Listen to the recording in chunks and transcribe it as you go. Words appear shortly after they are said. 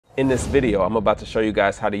In this video, I'm about to show you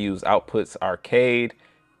guys how to use Output Arcade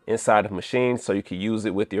inside of Maschine so you can use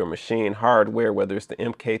it with your Maschine hardware, whether it's the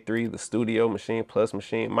MK3, the Studio, Maschine Plus,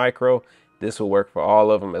 Maschine Micro. This will work for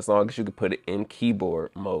all of them as long as you can put it in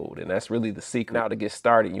keyboard mode. And that's really the secret. Now to get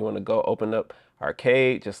started, you want to go open up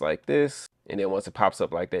Arcade just like this. And then once it pops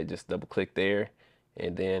up like that, just double click there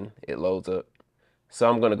and then it loads up. So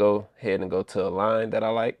I'm going to go ahead and go to a line that I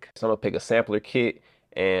like. So I'm going to pick a sampler kit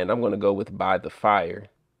and I'm going to go with By the Fire.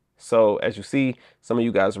 So as you see, some of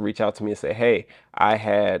you guys will reach out to me and say, hey, I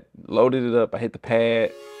had loaded it up, I hit the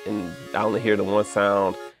pad and I only hear the one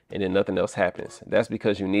sound and then nothing else happens. That's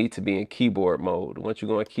because you need to be in keyboard mode. Once you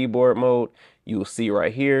go in keyboard mode, you will see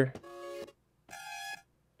right here.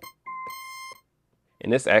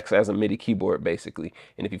 And this acts as a MIDI keyboard basically.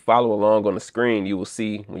 And if you follow along on the screen, you will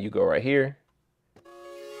see when you go right here,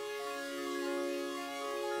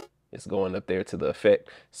 it's going up there to the effect.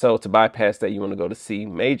 So to bypass that, you want to go to C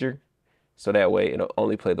major. So that way it'll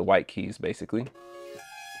only play the white keys basically.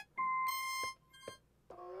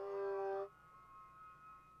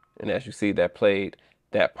 And as you see, that played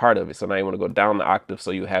that part of it. So now you want to go down the octave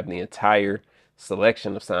so you have the entire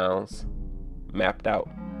selection of sounds mapped out.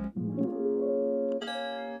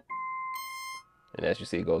 And as you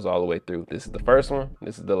see, it goes all the way through. This is the first one.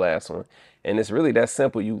 This is the last one. And it's really that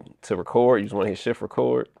simple. To record, you just want to hit shift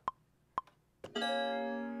record.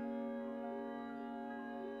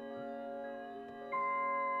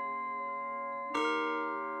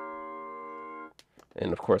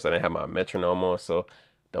 And of course, I didn't have my metronome on, so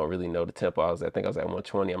don't really know the tempo I was at. I think I was at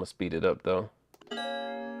 120. I'm gonna speed it up though.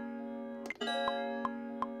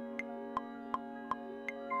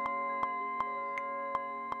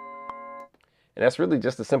 And that's really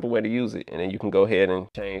just a simple way to use it. And then you can go ahead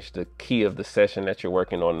and change the key of the session that you're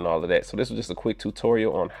working on and all of that. So this was just a quick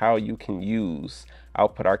tutorial on how you can use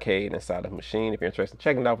Output Arcade inside of Maschine. If you're interested in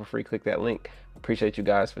checking it out for free, click that link. Appreciate you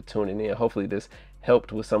guys for tuning in. Hopefully this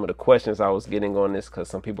helped with some of the questions I was getting on this, because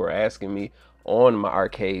some people are asking me on my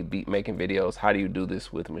arcade beat making videos, how do you do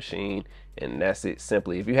this with Maschine? And that's it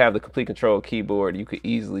simply. If you have the complete control keyboard, you could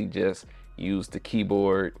easily just use the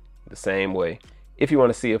keyboard the same way. If you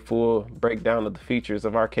want to see a full breakdown of the features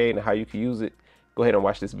of Arcade and how you can use it, go ahead and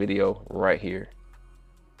watch this video right here.